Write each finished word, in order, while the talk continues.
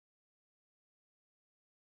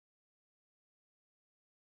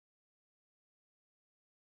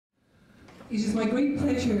It is my great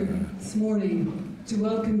pleasure this morning to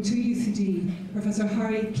welcome to UCD Professor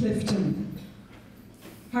Harry Clifton.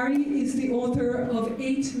 Harry is the author of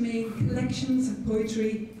 8 main collections of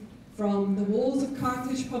poetry, from The Walls of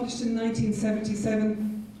Carthage, published in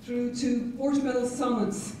 1977, through to Portobello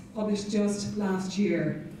Sonnets, published just last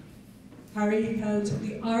year. Harry held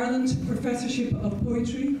the Ireland Professorship of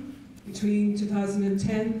Poetry between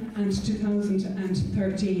 2010 and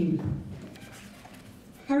 2013.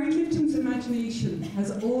 Harry Clifton's imagination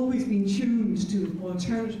has always been tuned to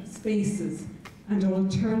alternative spaces and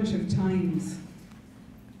alternative times.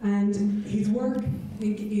 And his work, I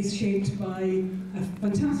think, is shaped by a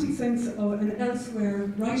fantastic sense of an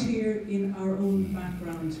elsewhere right here in our own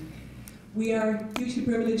background. We are hugely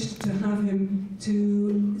privileged to have him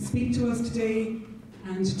to speak to us today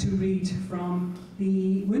and to read from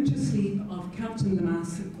the Winter Sleep of Captain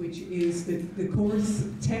Lamas, which is the course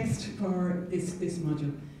text for this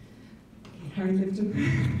module. Harry Clifton.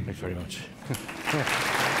 Thanks very much.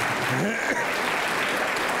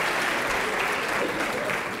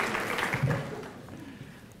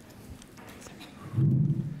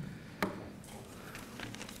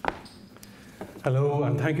 Hello,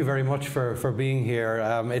 and thank you very much for being here.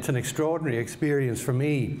 It's an extraordinary experience for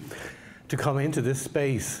me to come into this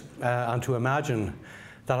space and to imagine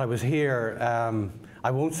that I was here, I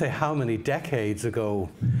won't say how many decades ago,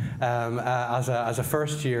 as a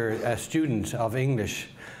first-year student of English.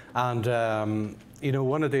 And you know,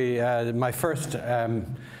 one of my first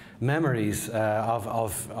memories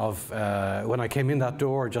of when I came in that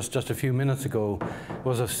door just a few minutes ago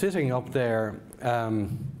was of sitting up there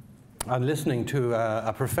and listening to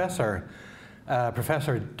a professor,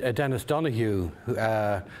 Professor Dennis Donoghue,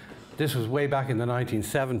 who, this was way back in the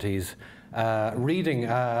 1970s, reading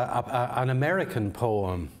an American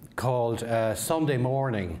poem called Sunday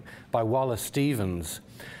Morning by Wallace Stevens.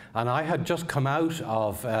 And I had just come out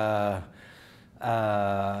of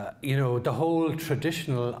you know, the whole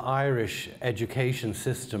traditional Irish education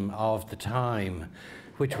system of the time,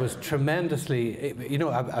 which was tremendously, you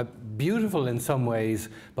know, beautiful in some ways,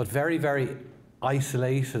 but very, very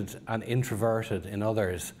isolated and introverted in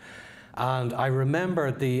others. And I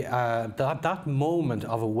remember that moment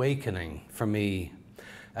of awakening for me,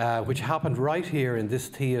 which happened right here in this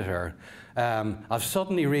theatre, of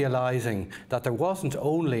suddenly realising that there wasn't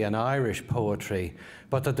only an Irish poetry,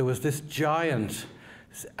 but that there was this giant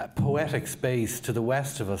poetic space to the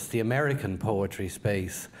west of us, the American poetry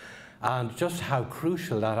space, and just how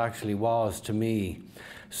crucial that actually was to me.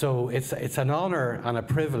 So it's an honour and a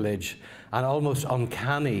privilege, and almost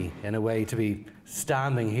uncanny in a way, to be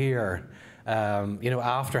standing here, you know,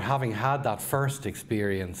 after having had that first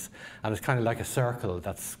experience. And it's kind of like a circle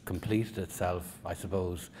that's completed itself, I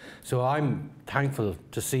suppose. So I'm thankful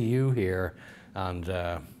to see you here, and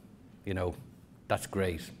you know, that's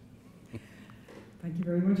great. Thank you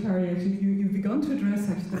very much, Harry. Actually, you've begun to address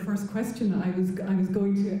the first question I was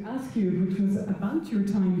going to ask you, which was about your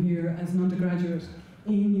time here as an undergraduate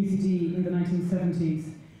in UCD in the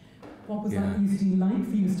 1970s. What was that UCD like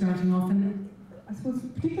for you starting off? And I suppose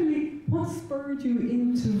particularly, what spurred you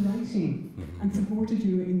into writing and supported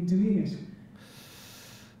you in doing it?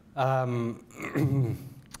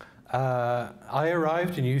 I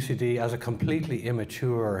arrived in UCD as a completely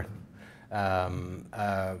immature,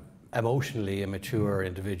 emotionally immature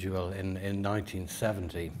individual in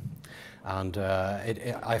 1970, and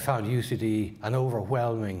I found UCD an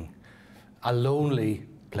overwhelming, a lonely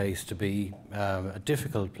place to be, a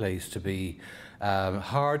difficult place to be,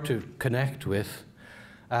 hard to connect with,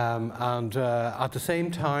 and at the same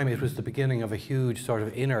time it was the beginning of a huge sort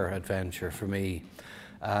of inner adventure for me.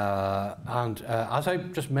 And as I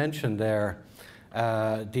just mentioned there,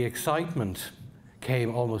 the excitement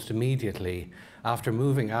came almost immediately after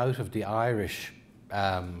moving out of the Irish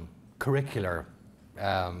curricular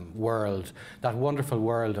world, that wonderful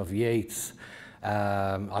world of Yeats.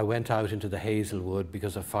 I went out into the Hazelwood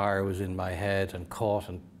because a fire was in my head, and caught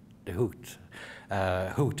and hooked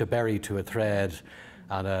a berry to a thread,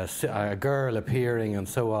 and a girl appearing, and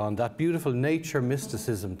so on. That beautiful nature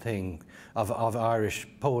mysticism thing of Irish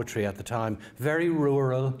poetry at the time, very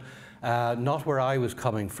rural, not where I was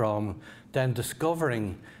coming from. Then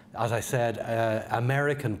discovering, as I said,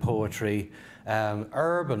 American poetry,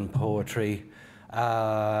 urban poetry.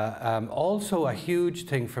 Also a huge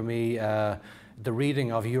thing for me, the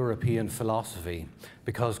reading of European philosophy,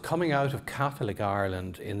 because coming out of Catholic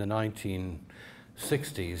Ireland in the 1960s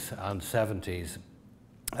and 70s,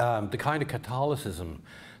 the kind of Catholicism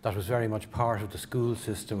that was very much part of the school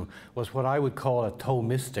system was what I would call a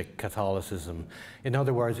Thomistic Catholicism. In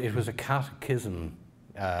other words, it was a catechism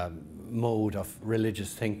mode of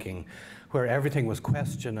religious thinking, where everything was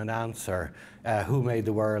question and answer. Who made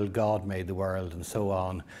the world? God made the world, and so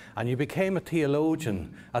on. And you became a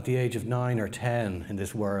theologian at the age of 9 or 10 in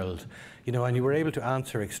this world, you know, and you were able to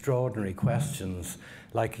answer extraordinary questions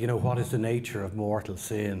like, you know, what is the nature of mortal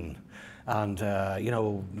sin? And, you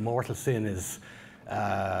know, mortal sin is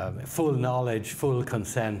full knowledge, full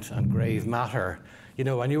consent, and grave matter. You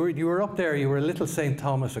know, and you were up there, you were a little St.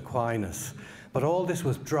 Thomas Aquinas, but all this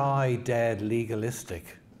was dry, dead,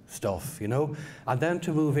 legalistic stuff, you know. And then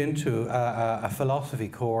to move into a philosophy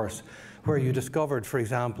course where you discovered, for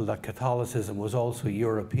example, that Catholicism was also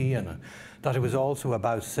European, that it was also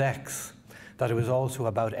about sex, that it was also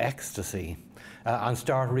about ecstasy, and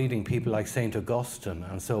start reading people like St. Augustine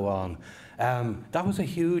and so on. That was a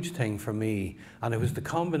huge thing for me, and it was the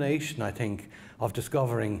combination, I think, of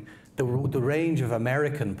discovering the range of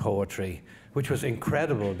American poetry, which was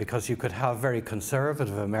incredible because you could have very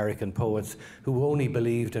conservative American poets who only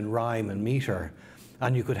believed in rhyme and meter,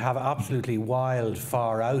 and you could have absolutely wild,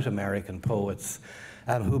 far-out American poets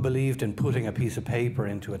who believed in putting a piece of paper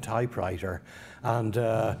into a typewriter and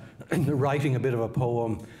writing a bit of a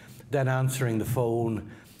poem, then answering the phone,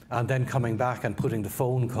 and then coming back and putting the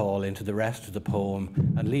phone call into the rest of the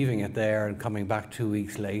poem and leaving it there and coming back 2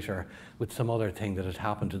 weeks later with some other thing that had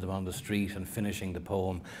happened to them on the street and finishing the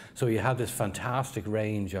poem. So you had this fantastic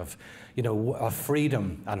range of, you know, of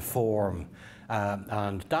freedom and form,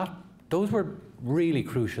 and those were really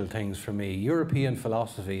crucial things for me, European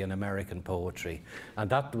philosophy and American poetry, and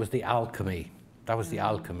that was the alchemy. That was the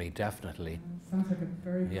alchemy, definitely. Sounds like a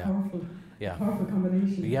very powerful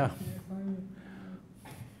combination. Yeah.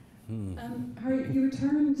 Harry, you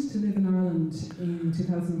returned to live in Ireland in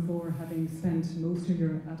 2004, having spent most of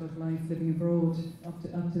your adult life living abroad up to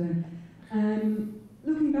then.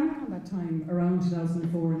 Looking back on that time, around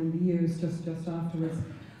 2004 and in the years just afterwards,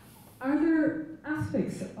 are there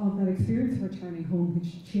aspects of that experience of returning home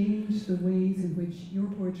which changed the ways in which your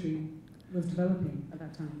poetry was developing at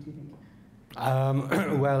that time, do you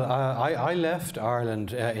think? Well, I left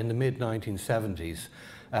Ireland in the mid-1970s.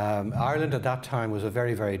 Ireland at that time was a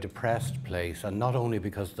very, very depressed place, and not only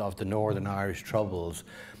because of the Northern Irish Troubles.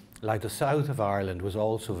 Like the south of Ireland was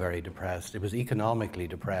also very depressed. It was economically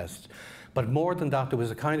depressed. But more than that, there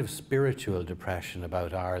was a kind of spiritual depression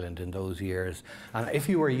about Ireland in those years. And if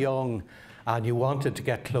you were young and you wanted to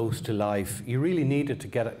get close to life, you really needed to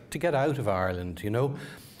get out of Ireland, you know.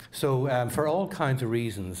 So for all kinds of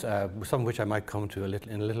reasons, some of which I might come to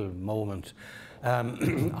in a little moment,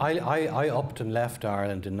 I upped and left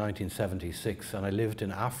Ireland in 1976, and I lived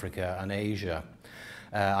in Africa and Asia,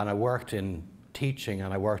 and I worked in teaching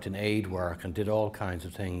and I worked in aid work and did all kinds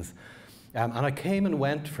of things. And I came and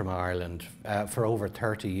went from Ireland for over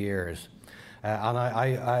 30 years. And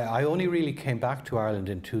I only really came back to Ireland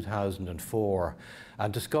in 2004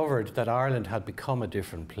 and discovered that Ireland had become a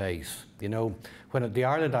different place. You know, when the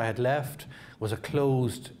Ireland I had left was a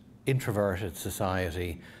closed, introverted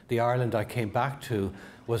society. The Ireland I came back to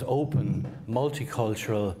was open,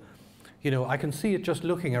 multicultural. You know, I can see it just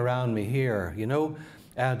looking around me here, you know,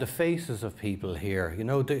 the faces of people here, you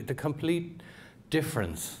know, the complete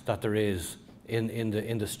difference that there is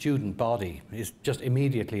in the student body is just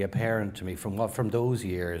immediately apparent to me from those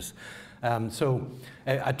years. So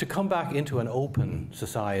to come back into an open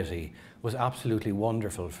society was absolutely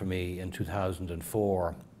wonderful for me in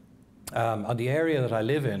 2004. On the area that I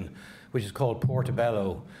live in, which is called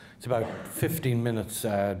Portobello, it's about 15 minutes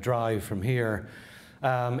drive from here,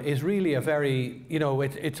 is really a very, you know,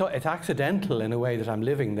 it's accidental in a way that I'm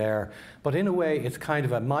living there, but in a way it's kind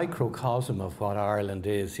of a microcosm of what Ireland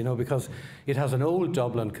is, you know, because it has an old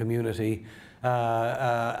Dublin community,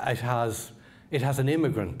 it has an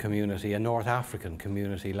immigrant community, a North African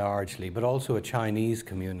community largely, but also a Chinese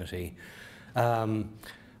community,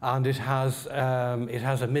 and it has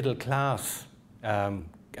a middle class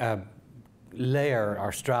layer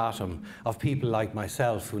or stratum of people like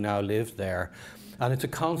myself who now live there. And it's a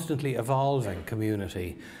constantly evolving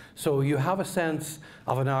community. So you have a sense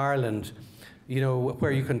of an Ireland, you know,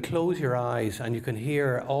 where you can close your eyes and you can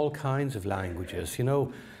hear all kinds of languages. You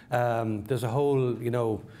know, there's a whole, you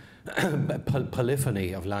know,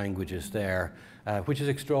 polyphony of languages there, which is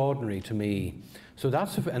extraordinary to me. So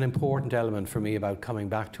that's an important element for me about coming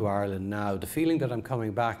back to Ireland now, the feeling that I'm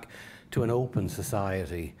coming back to an open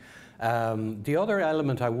society. The other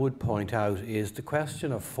element I would point out is the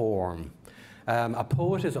question of form. A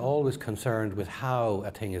poet is always concerned with how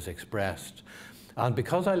a thing is expressed. And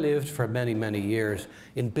because I lived for many, many years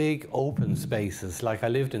in big open spaces, like I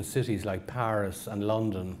lived in cities like Paris and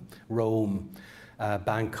London, Rome,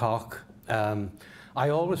 Bangkok, I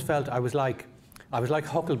always felt I was like I was like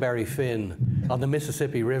Huckleberry Finn on the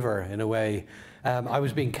Mississippi River in a way. I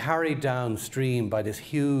was being carried downstream by this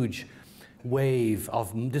huge wave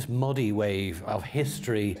of, this muddy wave of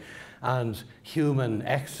history and human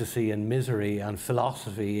ecstasy and misery and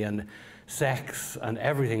philosophy and sex and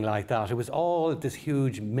everything like that. It was all this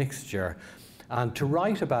huge mixture. And to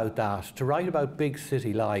write about that, to write about big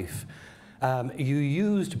city life, you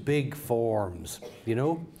used big forms, you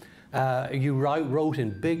know? You wrote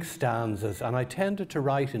in big stanzas, and I tended to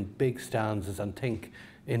write in big stanzas and think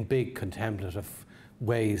in big contemplative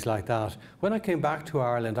ways like that. When I came back to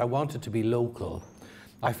Ireland, I wanted to be local.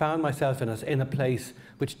 I found myself in a place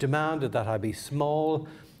which demanded that I be small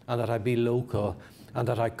and that I be local and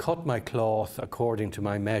that I cut my cloth according to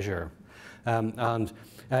my measure.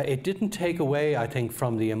 It didn't take away, I think,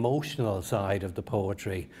 from the emotional side of the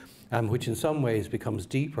poetry, which in some ways becomes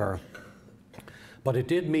deeper. But it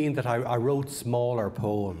did mean that I wrote smaller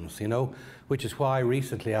poems, you know, which is why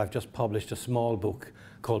recently I've just published a small book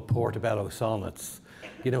called Portobello Sonnets,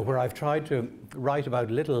 you know, where I've tried to write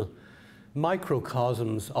about little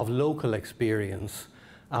microcosms of local experience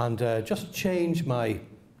and just change my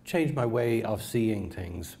way of seeing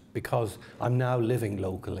things because I'm now living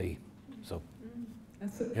locally. So,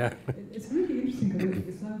 yeah. It's really interesting because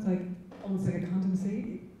it sounds like almost like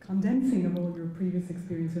a condensing of all your previous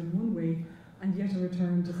experience in one way, and yet a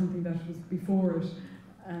return to something that was before it,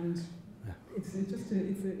 and it's in the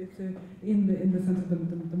sense of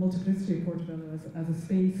the multiplicity of Portobello as a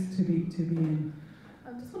space to be in.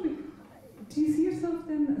 I'm just wondering, do you see yourself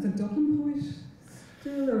then as a Dublin poet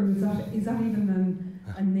still, or is that even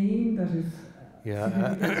a name that is?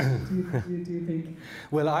 Yeah. Do you think?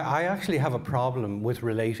 Well, I actually have a problem with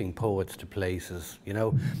relating poets to places, you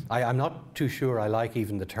know. I'm not too sure I like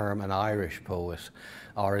even the term an Irish poet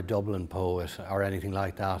or a Dublin poet or anything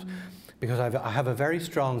like that, because I have a very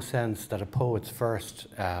strong sense that a poet's first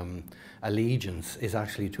allegiance is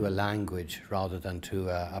actually to a language rather than to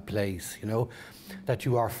a place, you know. That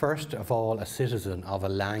you are first of all a citizen of a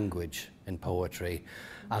language in poetry.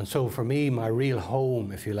 And so for me, my real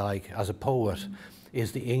home, if you like, as a poet,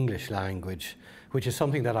 is the English language, which is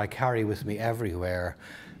something that I carry with me everywhere.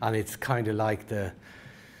 And it's kind of like the,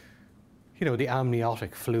 you know, the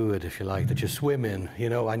amniotic fluid, if you like, that you swim in, you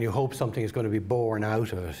know, and you hope something is going to be born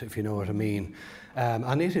out of it, if you know what I mean.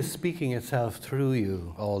 And it is speaking itself through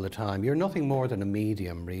you all the time. You're nothing more than a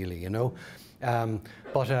medium, really, you know.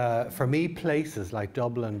 But for me, places like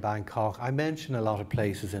Dublin, Bangkok, I mention a lot of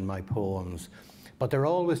places in my poems, but they're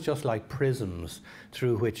always just like prisms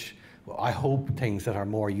through which I hope things that are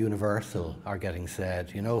more universal are getting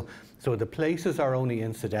said, you know. So the places are only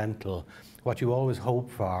incidental. What you always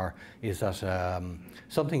hope for is that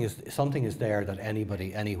something is there that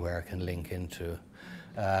anybody anywhere can link into.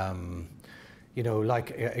 You know,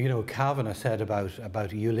 like you know, Kavanagh said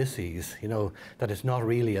about Ulysses, you know, that it's not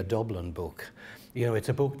really a Dublin book. You know, it's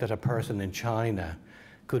a book that a person in China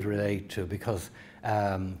could relate to because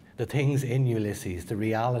the things in Ulysses, the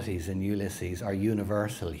realities in Ulysses are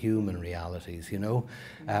universal human realities, you know,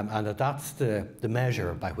 and that's the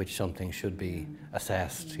measure by which something should be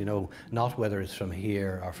assessed, you know, not whether it's from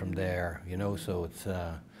here or from there, you know, so it's,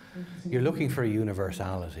 you're looking for a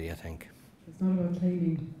universality, I think. It's not about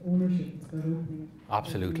claiming ownership, it's about opening it.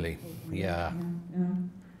 Absolutely, yeah.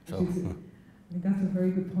 So, I think that's a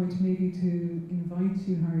very good point, maybe to invite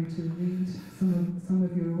you, Harry, to read some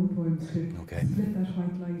of your own poems, to split that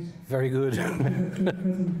white light. Very good.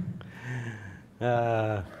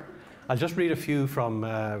 I'll just read a few from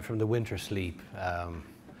The Winter Sleep.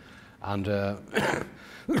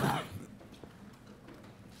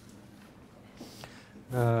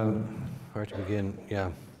 Where to begin?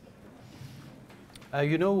 Yeah.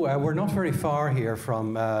 You know, we're not very far here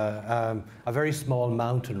from a very small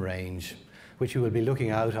mountain range, which you will be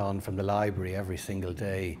looking out on from the library every single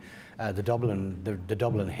day. The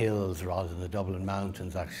Dublin Hills rather than the Dublin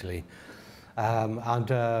Mountains, actually.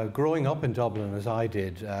 Growing up in Dublin, as I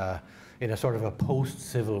did, in a sort of a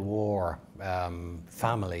post-Civil War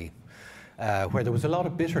family, where there was a lot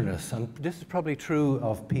of bitterness, and this is probably true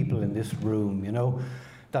of people in this room, you know,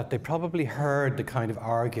 that they probably heard the kind of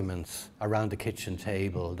arguments around the kitchen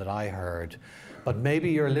table that I heard, but maybe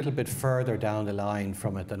you're a little bit further down the line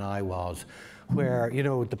from it than I was, where, you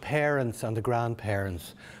know, the parents and the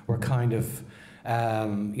grandparents were kind of,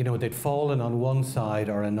 you know, they'd fallen on one side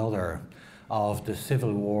or another of the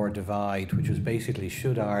Civil War divide, which was basically,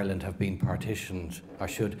 should Ireland have been partitioned, or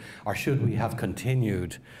should we have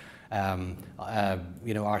continued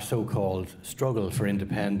you know, our so-called struggle for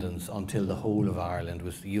independence until the whole of Ireland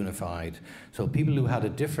was unified. So people who had a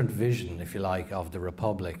different vision, if you like, of the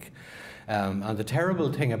Republic. And the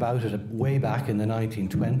terrible thing about it, way back in the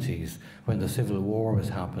 1920s, when the Civil War was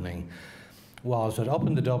happening, was that up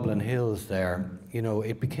in the Dublin Hills there, you know,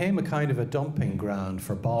 it became a kind of a dumping ground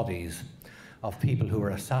for bodies of people who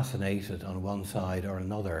were assassinated on one side or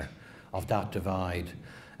another of that divide.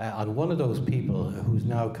 And one of those people who's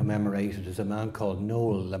now commemorated is a man called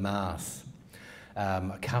Noel Lemass,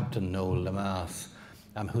 Captain Noel Lemass,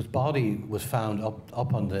 whose body was found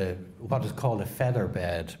up on what is called a feather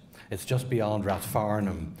bed. It's just beyond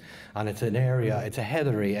Rathfarnham, and it's an area, it's a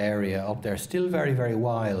heathery area up there, still very, very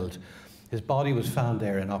wild. His body was found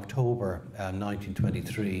there in October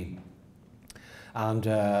 1923, and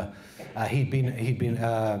he'd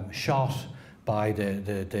been shot by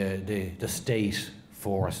the state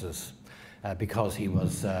forces because he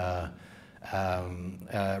was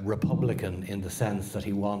Republican in the sense that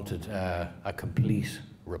he wanted a complete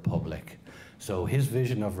republic. So his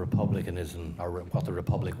vision of republicanism, or what the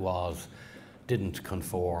republic was, didn't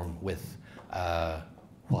conform with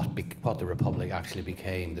what the republic actually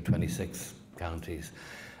became, the 26 counties.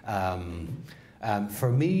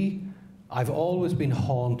 For me, I've always been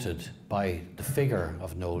haunted by the figure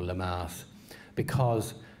of Noel Lemass,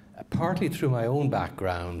 because partly through my own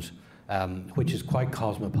background, which is quite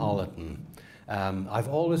cosmopolitan, I've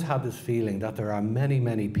always had this feeling that there are many,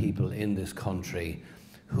 many people in this country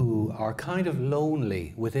who are kind of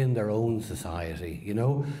lonely within their own society, you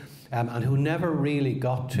know, and who never really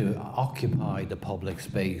got to occupy the public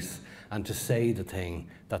space and to say the thing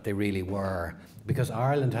that they really were, because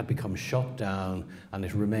Ireland had become shut down and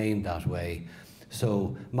it remained that way.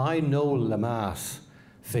 So my Noel Lemass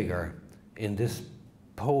figure in this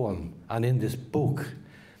poem and in this book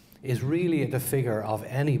is really the figure of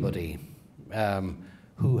anybody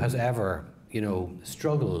who has ever, you know,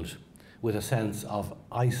 struggled with a sense of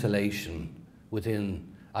isolation within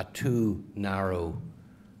a too narrow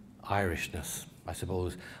Irishness, I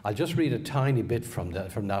suppose. I'll just read a tiny bit from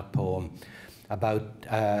that poem about,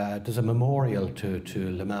 there's a memorial to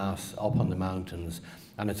Lemass up on the mountains,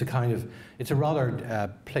 and it's a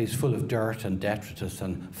rather place full of dirt and detritus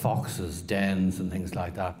and foxes' dens and things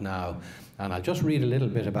like that now. And I'll just read a little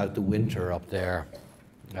bit about the winter up there.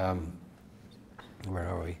 Where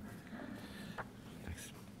are we?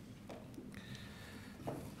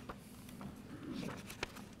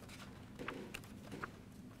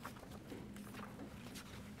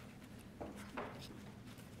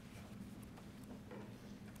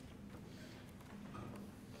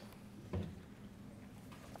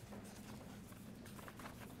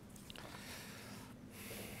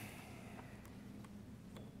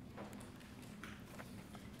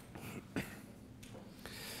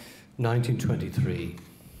 1923.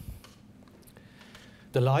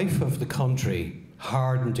 The life of the country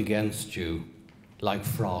hardened against you like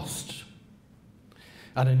frost,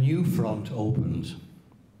 and a new front opened.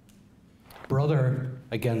 Brother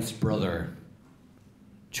against brother,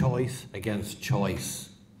 choice against choice,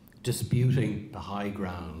 disputing the high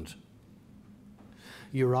ground.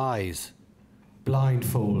 Your eyes,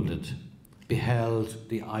 blindfolded, beheld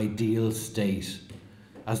the ideal state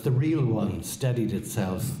as the real one steadied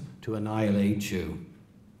itself to annihilate you.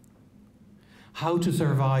 How to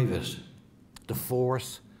survive it, the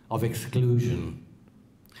force of exclusion,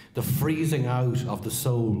 the freezing out of the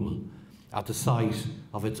soul at the sight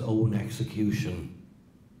of its own execution.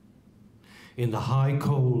 In the high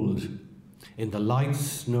cold, in the light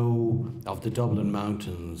snow of the Dublin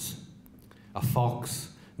mountains, a fox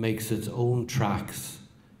makes its own tracks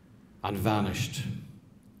and vanished.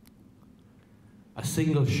 A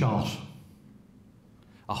single shot,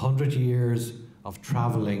 100 years of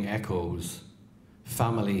travelling echoes,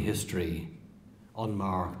 family history,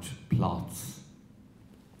 unmarked plots.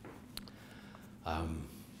 Okay.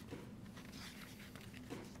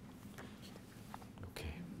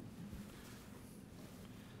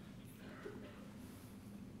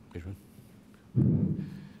 Good one.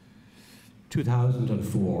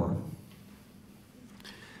 2004.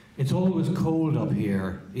 It's always cold up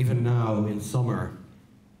here, even now in summer.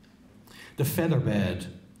 The featherbed,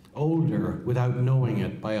 older without knowing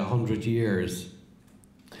it by 100 years.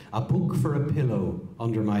 A book for a pillow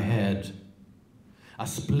under my head. A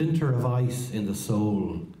splinter of ice in the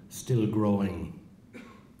soul, still growing.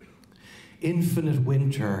 Infinite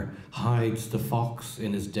winter hides the fox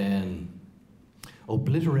in his den,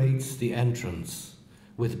 obliterates the entrance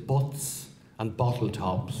with butts and bottle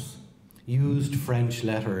tops, used French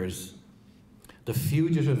letters, the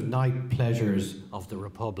fugitive night pleasures of the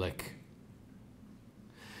Republic.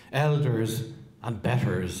 Elders and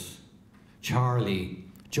betters, Charlie,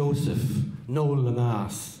 Joseph, Noel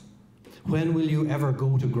Lamass, when will you ever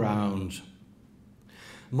go to ground?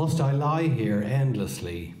 Must I lie here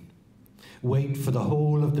endlessly, wait for the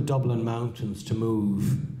whole of the Dublin mountains to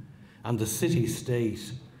move, and the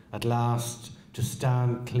city-state at last to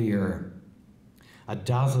stand clear, a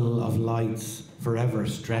dazzle of lights forever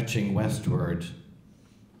stretching westward,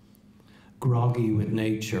 groggy with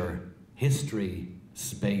nature, history,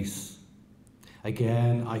 space.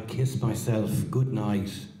 Again I kiss myself good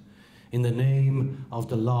night, in the name of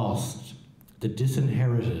the lost, the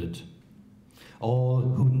disinherited, all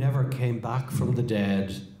who never came back from the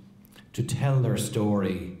dead to tell their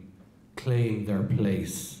story, claim their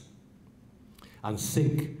place, and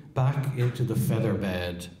sink back into the feather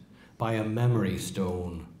bed by a memory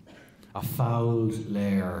stone, a fouled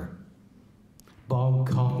lair, bog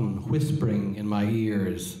cotton whispering in my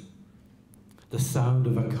ears, the sound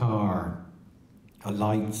of a car, a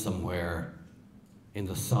light somewhere, in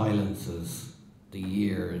the silences, the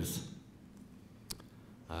years.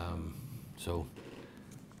 So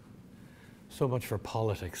much for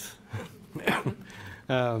politics.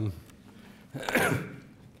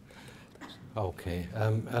 Okay.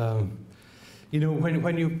 You know,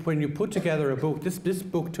 when you put together a book, this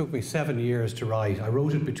book took me 7 years to write. I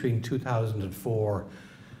wrote it between 2004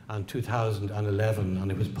 and 2011,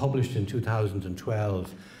 and it was published in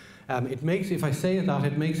 2012. It makes, if I say that,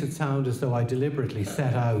 it makes it sound as though I deliberately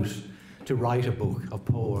set out to write a book of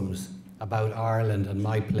poems about Ireland and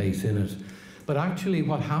my place in it. But actually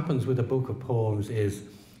what happens with a book of poems is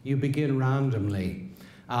you begin randomly,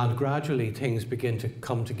 and gradually things begin to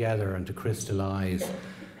come together and to crystallize.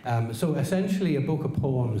 So essentially a book of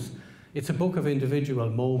poems, it's a book of individual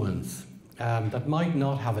moments that might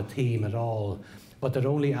not have a theme at all, but that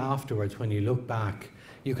only afterwards, when you look back,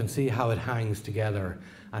 you can see how it hangs together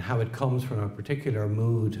and how it comes from a particular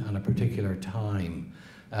mood and a particular time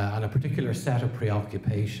and a particular set of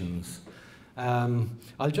preoccupations.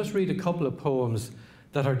 I'll just read a couple of poems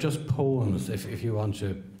that are just poems, if you want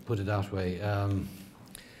to put it that way.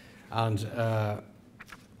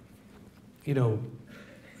 You know,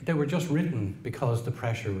 they were just written because the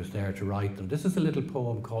pressure was there to write them. This is a little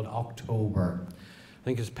poem called October. I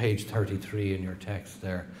think it's page 33 in your text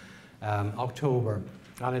there. October,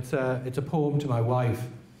 and it's a poem to my wife,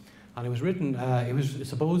 and it was written. It was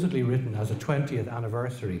supposedly written as a 20th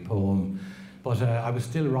anniversary poem, but I was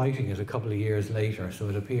still writing it a couple of years later, so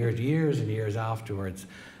it appeared years and years afterwards.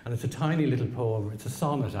 And it's a tiny little poem. It's a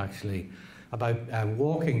sonnet actually, about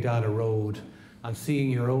walking down a road and seeing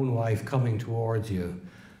your own wife coming towards you,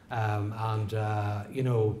 you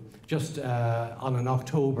know, just on an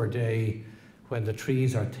October day when the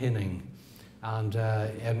trees are thinning,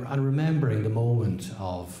 and remembering the moment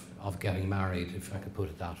of getting married, if I could put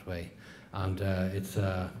it that way. And it's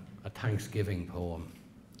a Thanksgiving poem,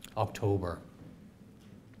 October.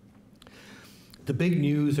 The big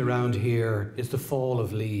news around here is the fall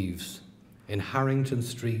of leaves in Harrington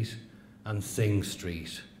Street and Sing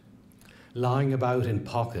Street, lying about in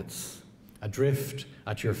pockets, adrift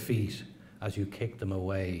at your feet as you kick them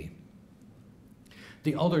away.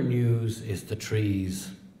 The other news is the trees.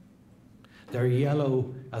 Their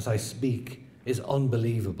yellow as I speak is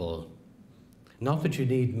unbelievable. Not that you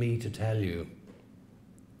need me to tell you.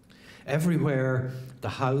 Everywhere the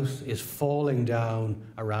house is falling down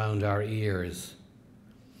around our ears.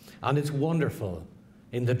 And it's wonderful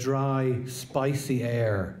in the dry, spicy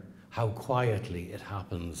air how quietly it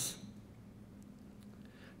happens.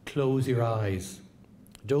 Close your eyes.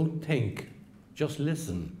 Don't think, just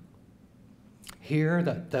listen. Hear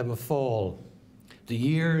them fall, the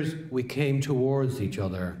years we came towards each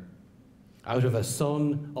other, out of a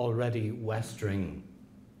sun already westering.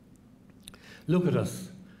 Look at us,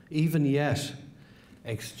 even yet,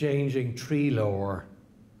 exchanging tree lore,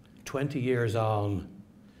 20 years on,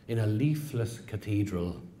 in a leafless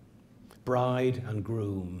cathedral, bride and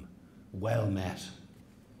groom, well met.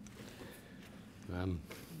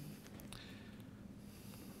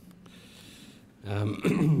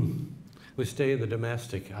 We stay in the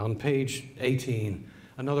domestic. On page 18,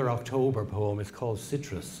 another October poem is called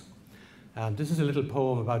Citrus. This is a little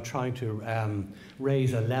poem about trying to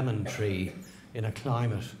raise a lemon tree in a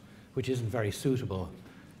climate which isn't very suitable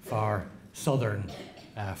for southern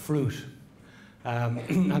fruit.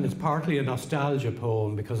 And it's partly a nostalgia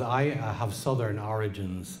poem because I have southern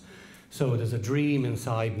origins. So there's a dream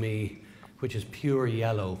inside me which is pure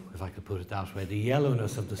yellow, if I could put it that way. The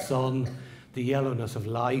yellowness of the sun, the yellowness of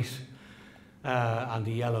light, and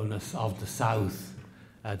the yellowness of the south.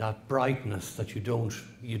 That brightness that you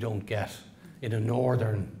don't get in a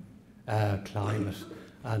northern climate.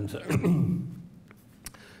 And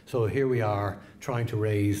so here we are trying to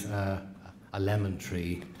raise a lemon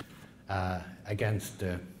tree against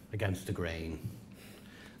the grain.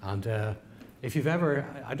 And if you've ever,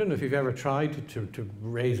 I don't know if you've ever tried to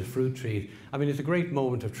raise a fruit tree. I mean, it's a great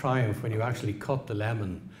moment of triumph when you actually cut the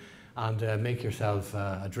lemon and make yourself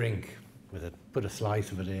a drink with it, put a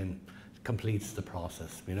slice of it in. It completes the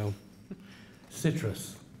process, you know.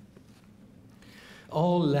 Citrus.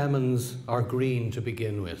 All lemons are green to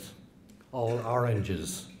begin with, all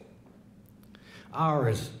oranges.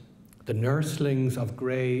 Ours, the nurslings of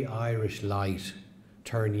grey Irish light,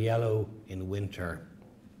 turn yellow in winter.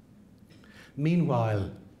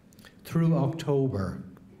 Meanwhile, through October,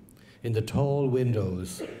 in the tall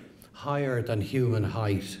windows, higher than human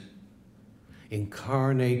height,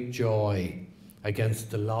 incarnate joy against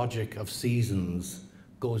the logic of seasons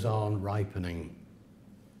goes on ripening.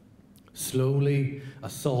 Slowly, a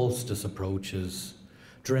solstice approaches,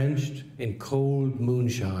 drenched in cold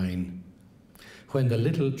moonshine, when the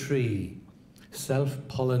little tree,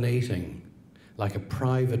 self-pollinating, like a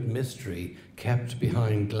private mystery kept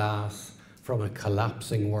behind glass from a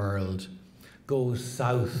collapsing world, goes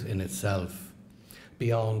south in itself,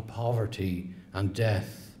 beyond poverty and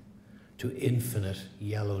death, to infinite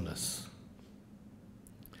yellowness.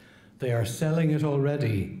 They are selling it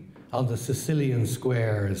already on the Sicilian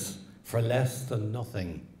squares for less than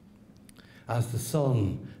nothing, as the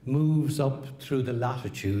sun moves up through the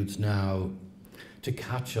latitudes now to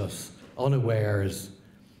catch us unawares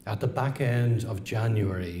at the back end of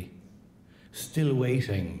January, still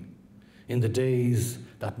waiting in the days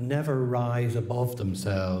that never rise above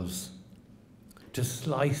themselves, to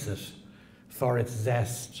slice it for its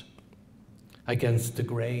zest against the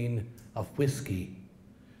grain of whiskey,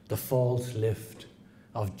 the false lift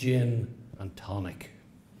of gin and tonic.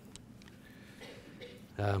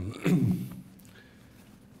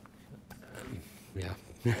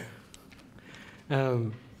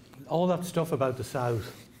 All that stuff about the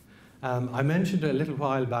South. I mentioned a little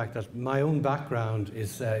while back that my own background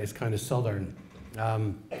is kind of Southern.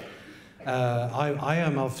 I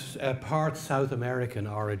am of part South American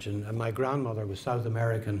origin, and my grandmother was South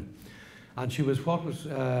American, and she was what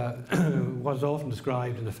was often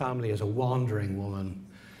described in the family as a wandering woman.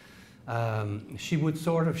 She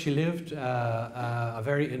lived a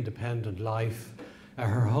very independent life.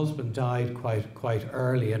 Her husband died quite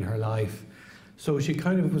early in her life, so she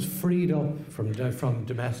kind of was freed up from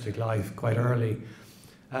domestic life quite early.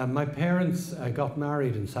 My parents got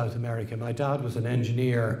married in South America. My dad was an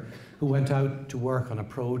engineer who went out to work on a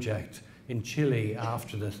project in Chile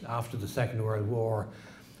after the Second World War.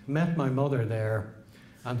 Met my mother there,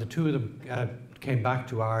 and the two of them came back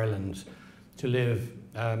to Ireland to live.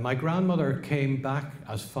 My grandmother came back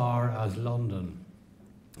as far as London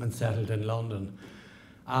and settled in London.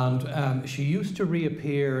 And she used to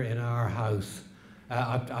reappear in our house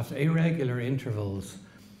at irregular intervals.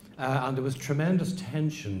 And there was tremendous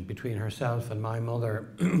tension between herself and my mother.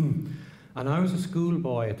 And I was a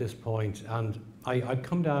schoolboy at this point, and I'd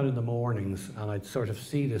come down in the mornings and I'd sort of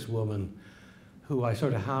see this woman who I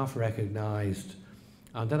sort of half recognised.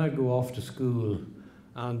 And then I'd go off to school.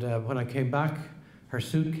 And when I came back, her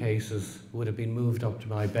suitcases would have been moved up to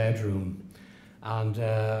my bedroom. And,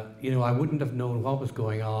 I wouldn't have known what was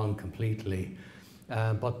going on completely.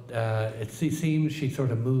 But it seemed she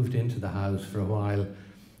sort of moved into the house for a while.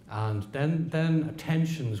 And then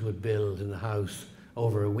tensions would build in the house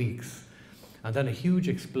over weeks. And then a huge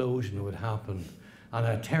explosion would happen and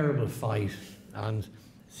a terrible fight, and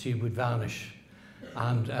she would vanish.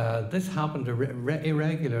 And this happened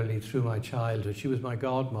irregularly through my childhood. She was my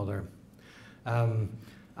godmother. And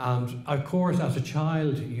of course, as a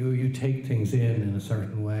child, you take things in a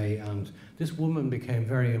certain way, and this woman became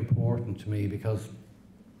very important to me because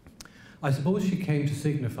I suppose she came to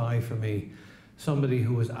signify for me somebody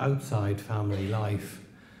who was outside family life,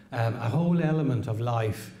 a whole element of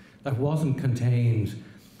life that wasn't contained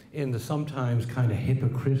in the sometimes kind of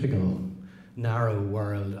hypocritical, narrow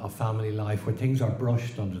world of family life where things are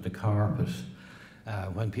brushed under the carpet,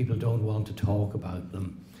 when people don't want to talk about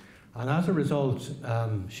them. And as a result,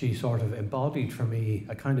 she sort of embodied for me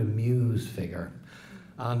a kind of muse figure.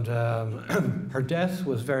 And her death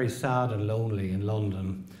was very sad and lonely in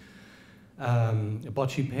London.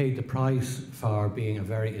 But she paid the price for being a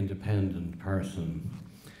very independent person.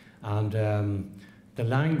 And the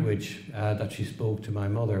language that she spoke to my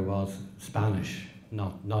mother was Spanish,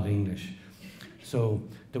 not English. So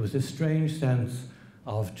there was this strange sense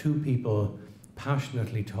of two people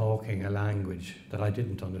passionately talking a language that I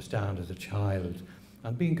didn't understand as a child,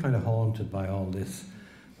 and being kind of haunted by all this.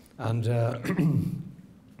 And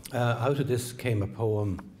out of this came a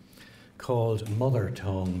poem called Mother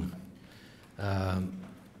Tongue,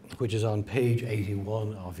 which is on page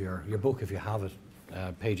 81 of your book, if you have it,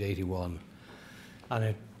 page 81.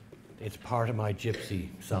 And it's part of my gypsy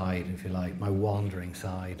side, if you like, my wandering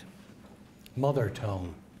side. Mother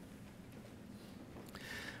Tongue.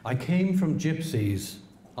 I came from gypsies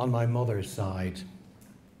on my mother's side.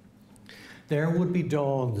 There would be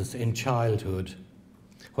dawns in childhood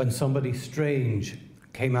when somebody strange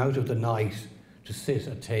came out of the night to sit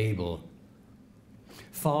at table.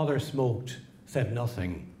 Father smoked, said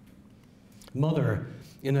nothing. Mother,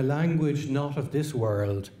 in a language not of this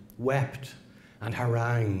world, wept and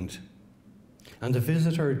harangued. And the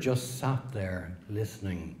visitor just sat there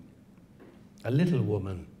listening. A little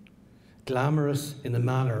woman, glamorous in the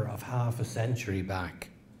manner of half a century back.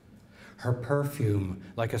 Her perfume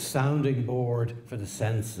like a sounding board for the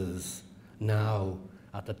senses, now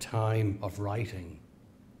at the time of writing.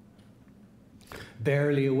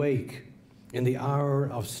 Barely awake, in the hour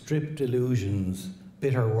of stripped illusions,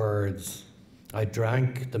 bitter words, I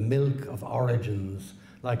drank the milk of origins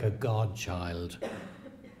like a godchild.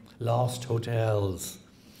 Lost hotels,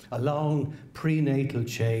 a long prenatal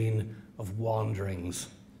chain of wanderings.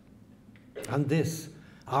 And this,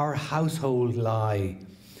 our household lie,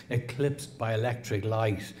 eclipsed by electric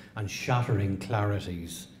light and shattering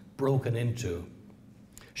clarities, broken into.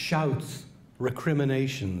 Shouts,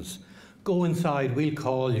 recriminations, go inside, we'll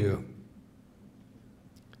call you.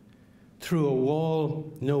 Through a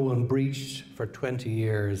wall no one breached for 20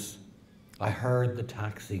 years, I heard the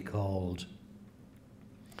taxi called.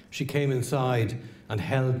 She came inside and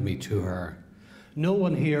held me to her. No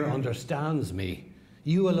one here understands me.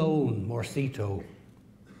 You alone, Morcito.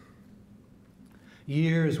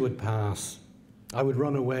 Years would pass. I would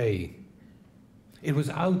run away. It was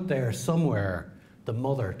out there somewhere, the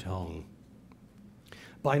mother tongue.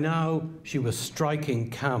 By now, she was striking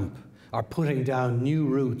camp or putting down new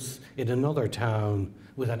roots in another town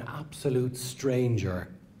with an absolute stranger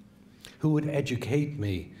who would educate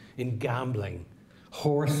me in gambling,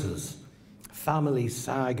 horses, family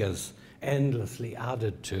sagas endlessly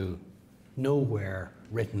added to, nowhere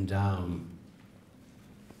written down.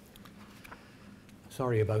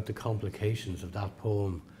 Sorry about the complications of that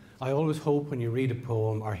poem. I always hope when you read a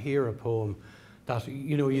poem or hear a poem that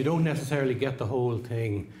you don't necessarily get the whole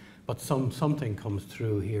thing, but something comes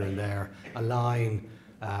through here and there, a line,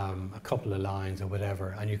 a couple of lines or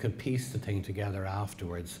whatever, and you can piece the thing together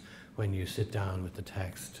afterwards when you sit down with the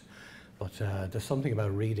text. But there's something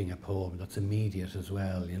about reading a poem that's immediate as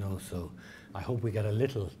well, so I hope we get a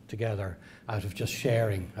little together out of just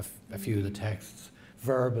sharing a few of the texts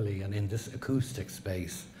verbally and in this acoustic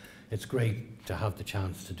space. It's great to have the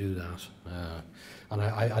chance to do that. And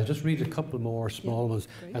I'll just read a couple more small ones,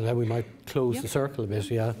 and then we might close the circle a bit,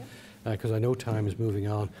 because I know time is moving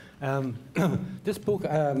on. This book,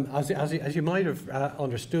 as you might have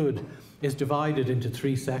understood, is divided into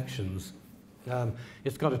 3 sections.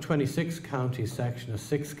 It's got a 26 county section, a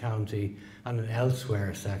 6 county, and an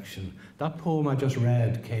elsewhere section. That poem I just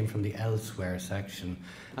read came from the elsewhere section,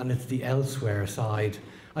 and it's the elsewhere side,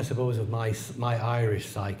 I suppose, of my Irish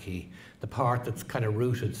psyche, the part that's kind of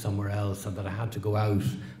rooted somewhere else and that I had to go out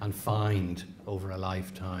and find over a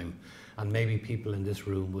lifetime. And maybe people in this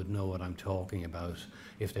room would know what I'm talking about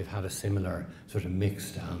if they've had a similar sort of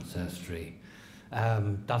mixed ancestry.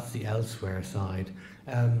 That's the elsewhere side.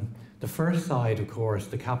 The first side, of course,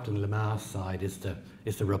 the Captain Lemass side, is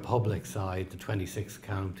the Republic side, the 26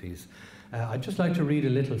 counties. I'd just like to read a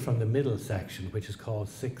little from the middle section, which is called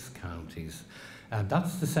 6 counties.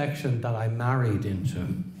 That's the section that I married into.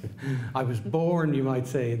 I was born, you might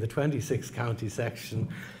say, in the 26 county section.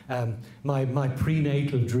 My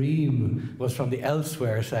prenatal dream was from the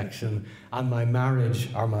elsewhere section, and my marriage,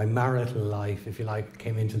 or my marital life, if you like,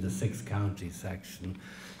 came into the 6 county section.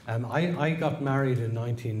 I got married in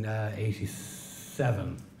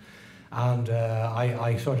 1987, and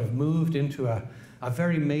I sort of moved into a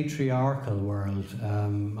very matriarchal world.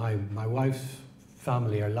 My wife's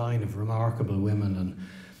family, a line of remarkable women and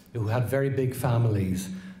who had very big families,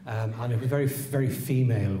 and it was a very, very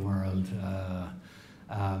female world.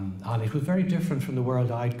 And it was very different from the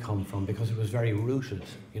world I'd come from because it was very rooted.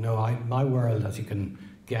 My world, as you can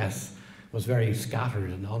guess, was very scattered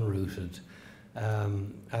and unrooted.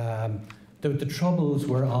 The troubles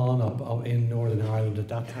were on up in Northern Ireland at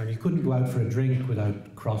that time. You couldn't go out for a drink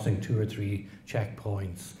without crossing 2 or 3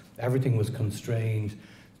 checkpoints. Everything was constrained,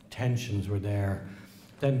 tensions were there.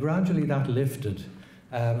 Then gradually that lifted.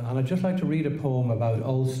 And I'd just like to read a poem about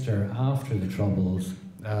Ulster after the Troubles,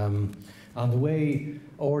 and the way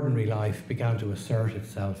ordinary life began to assert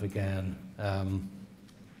itself again.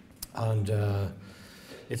 And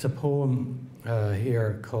it's a poem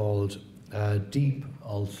here called Deep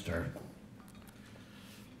Ulster.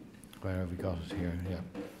 Where have we got it here? Yeah.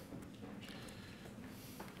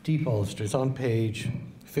 Deep Ulster. It's on page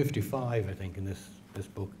 55, I think, in this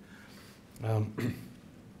book.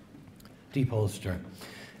 Deep Ulster.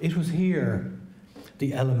 It was here,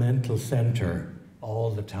 the elemental centre, all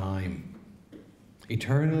the time,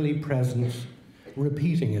 eternally present,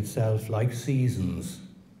 repeating itself like seasons,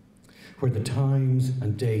 where the times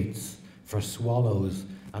and dates for swallows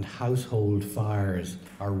and household fires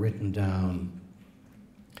are written down.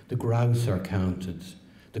 The grouse are counted,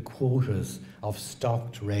 the quotas of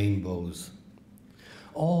stocked rainbows.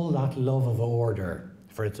 All that love of order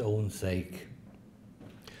for its own sake.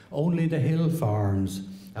 Only the hill farms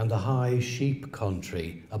and the high sheep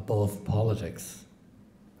country above politics.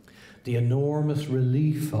 The enormous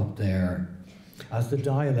relief up there as the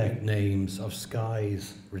dialect names of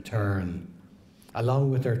skies return,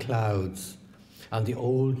 along with their clouds, and the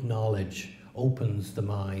old knowledge opens the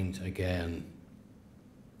mind again.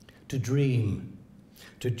 To dream,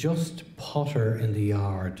 to just potter in the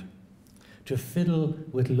yard, to fiddle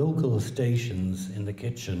with local stations in the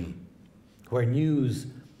kitchen, where news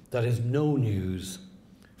that is no news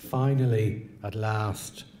finally, at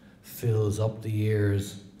last, fills up the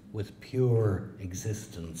years with pure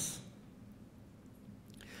existence.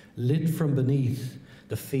 Lit from beneath,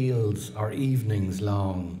 the fields are evenings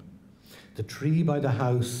long. The tree by the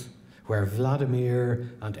house where Vladimir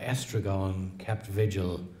and Estragon kept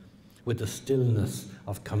vigil, with the stillness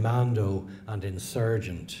of commando and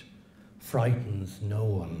insurgent, frightens no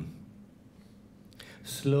one.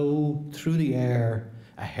 Slow through the air,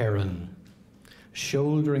 a heron,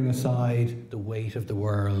 shouldering aside the weight of the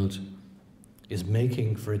world, is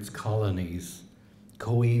making for its colonies,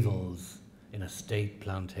 coevals in a state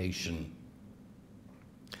plantation.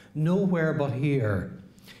 Nowhere but here,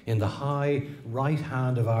 in the high right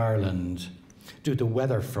hand of Ireland, do the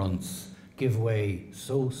weather fronts give way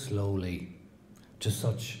so slowly to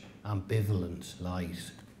such ambivalent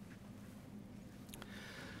light.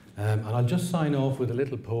 And I'll just sign off with a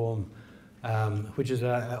little poem, which is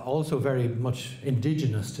also very much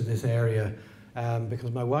indigenous to this area,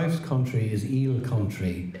 because my wife's country is Eel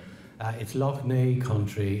country. It's Lough Neagh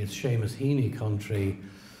country, it's Seamus Heaney country.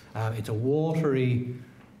 It's a watery,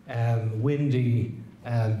 windy,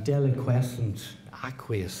 deliquescent,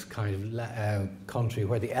 aqueous kind of country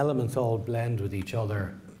where the elements all blend with each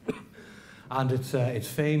other. And it's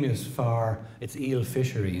famous for its eel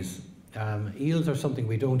fisheries. Eels are something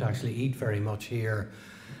we don't actually eat very much here.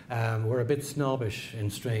 We're a bit snobbish in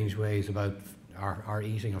strange ways about our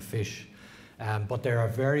eating of fish. But they are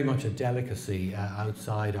very much a delicacy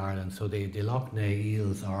outside Ireland, so the Lough Neagh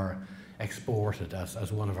eels are exported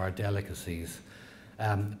as one of our delicacies.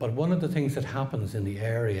 But one of the things that happens in the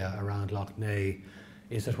area around Lough Neagh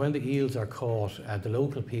is that when the eels are caught, the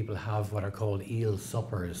local people have what are called eel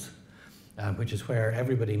suppers, which is where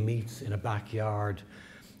everybody meets in a backyard,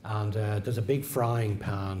 and there's a big frying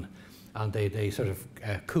pan, and they sort of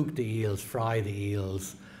cook the eels, fry the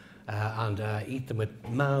eels, and eat them with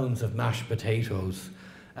mounds of mashed potatoes.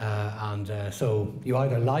 So you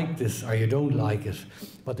either like this or you don't like it.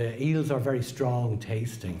 But the eels are very strong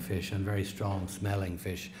tasting fish and very strong smelling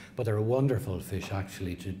fish. But they're a wonderful fish,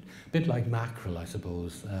 actually, a bit like mackerel, I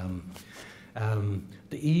suppose. The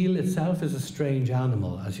eel itself is a strange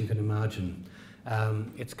animal, as you can imagine.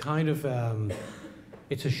 It's kind of,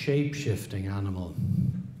 it's a shape-shifting animal.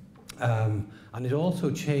 And it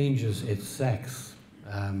also changes its sex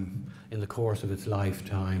in the course of its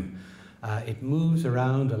lifetime. It moves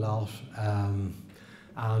around a lot, and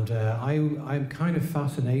I'm kind of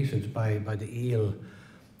fascinated by the eel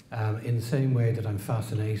in the same way that I'm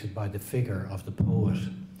fascinated by the figure of the poet,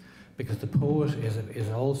 because the poet is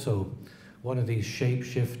also one of these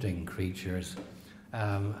shape-shifting creatures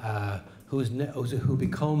who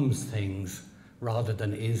becomes things rather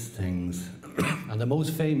than is things. And the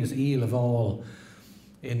most famous eel of all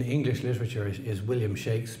in English literature is William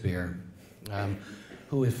Shakespeare,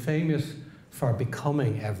 who is famous for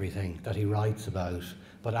becoming everything that he writes about,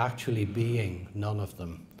 but actually being none of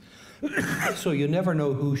them. So you never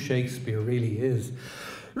know who Shakespeare really is.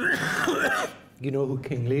 You know who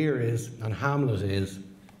King Lear is and Hamlet is,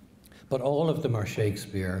 but all of them are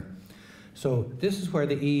Shakespeare. So this is where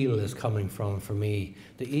the eel is coming from for me.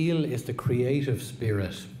 The eel is the creative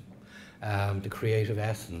spirit, the creative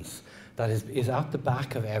essence that is at the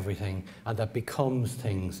back of everything and that becomes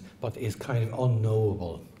things but is kind of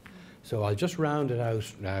unknowable. So I'll just round it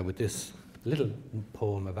out with this little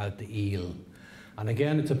poem about the eel. And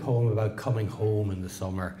again, it's a poem about coming home in the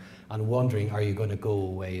summer and wondering, are you going to go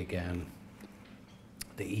away again?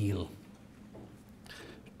 The eel.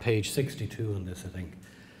 Page 62 on this, I think.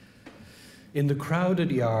 In the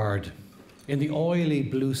crowded yard, in the oily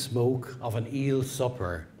blue smoke of an eel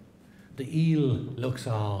supper, the eel looks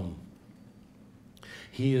on.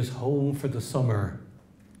 He is home for the summer.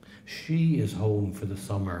 She is home for the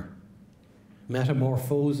summer,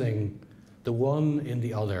 metamorphosing the one in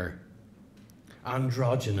the other,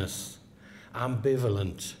 androgynous,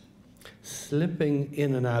 ambivalent, slipping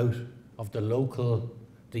in and out of the local,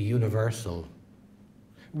 the universal,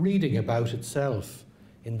 reading about itself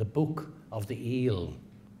in the book of the eel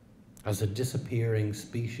as a disappearing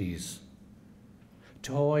species,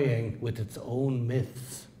 toying with its own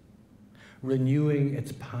myths, renewing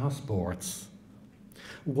its passports,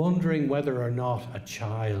 wondering whether or not a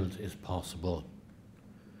child is possible,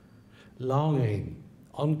 longing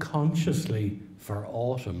unconsciously for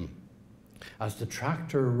autumn as the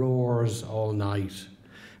tractor roars all night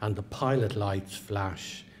and the pilot lights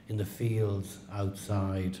flash in the fields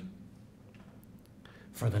outside,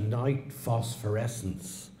 for the night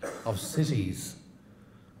phosphorescence of cities,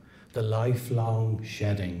 the lifelong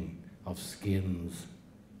shedding of skins.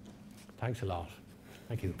 Thanks a lot.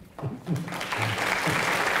 Thank you.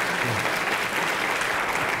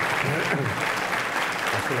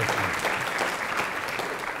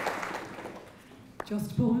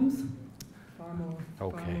 Just poems? Far more.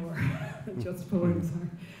 Okay. Far more. Just poems.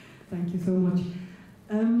 Thank you so much.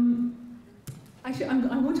 Actually,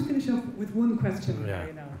 I want to finish up with one question Yeah, for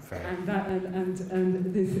you now. fair.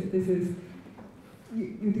 And this is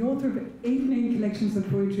you're the author of 8 main collections of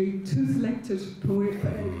poetry, 2 selected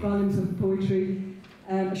volumes of poetry,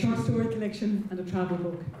 a short story collection, and a travel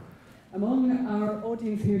book. Among our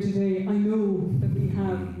audience here today, I know that we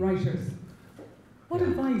have writers. What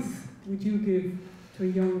advice would you give to a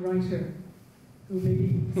young writer who may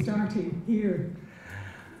be starting here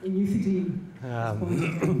in UCD?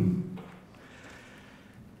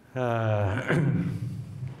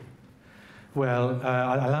 Well,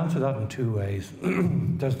 I'll answer that in 2 ways.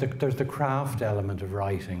 There's the craft element of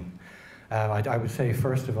writing. I would say,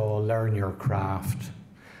 first of all, learn your craft,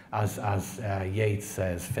 as Yeats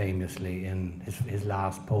says famously in his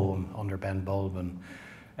last poem, Under Ben Bulben.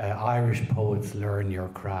 Irish poets, learn your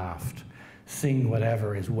craft. Sing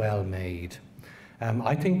whatever is well made.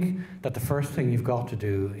 I think that the first thing you've got to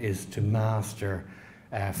do is to master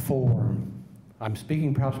form. I'm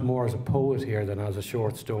speaking perhaps more as a poet here than as a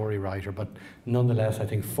short story writer, but nonetheless, I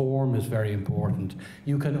think form is very important.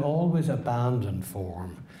 You can always abandon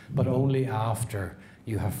form, but only after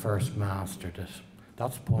you have first mastered it.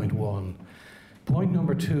 That's point 1. Point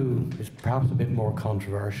number 2 is perhaps a bit more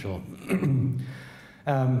controversial.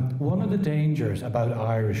 One of the dangers about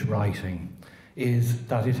Irish writing is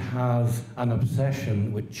that it has an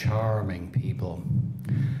obsession with charming people.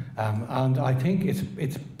 And I think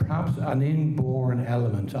it's perhaps an inborn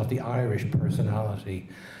element of the Irish personality,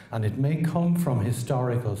 and it may come from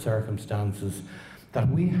historical circumstances that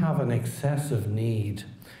we have an excessive need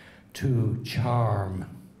to charm.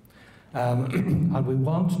 And we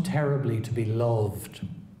want terribly to be loved.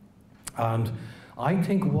 And I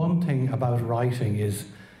think one thing about writing is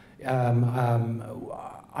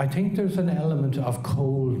I think there's an element of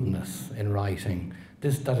coldness in writing,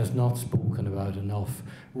 that is not spoken about enough.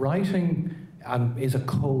 Writing is a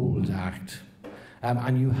cold act,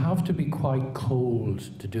 and you have to be quite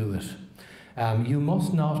cold to do it. You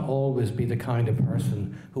must not always be the kind of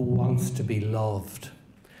person who wants to be loved.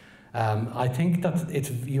 I think that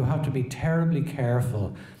you have to be terribly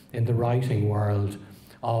careful in the writing world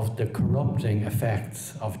of the corrupting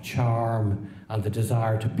effects of charm and the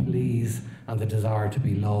desire to please and the desire to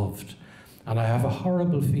be loved. And I have a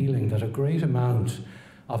horrible feeling that a great amount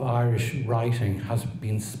of Irish writing has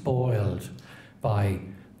been spoiled by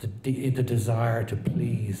the desire to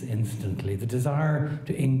please instantly, the desire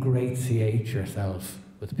to ingratiate yourself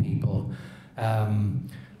with people. I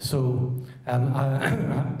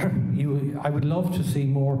would love to see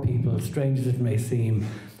more people, strange as it may seem,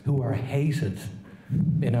 who are hated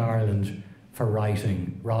in Ireland for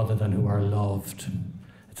writing rather than who are loved.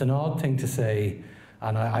 It's an odd thing to say,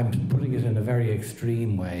 and I'm putting it in a very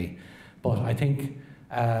extreme way, but I think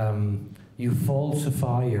you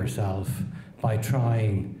falsify yourself by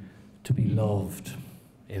trying to be loved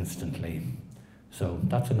instantly. So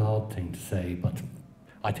that's an odd thing to say, but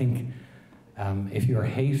I think if you're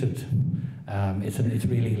hated, it's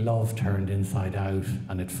really love turned inside out,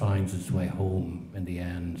 and it finds its way home in the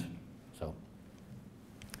end. So,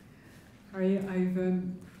 Harry, I've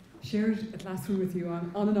shared a classroom with you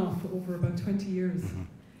on and off over about 20 years. Mm-hmm.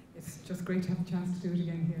 it's just great to have a chance to do it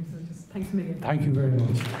again here. So just thanks a million. Thank you very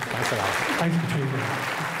much. Thanks a lot. Thanks,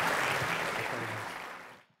 Caitriona.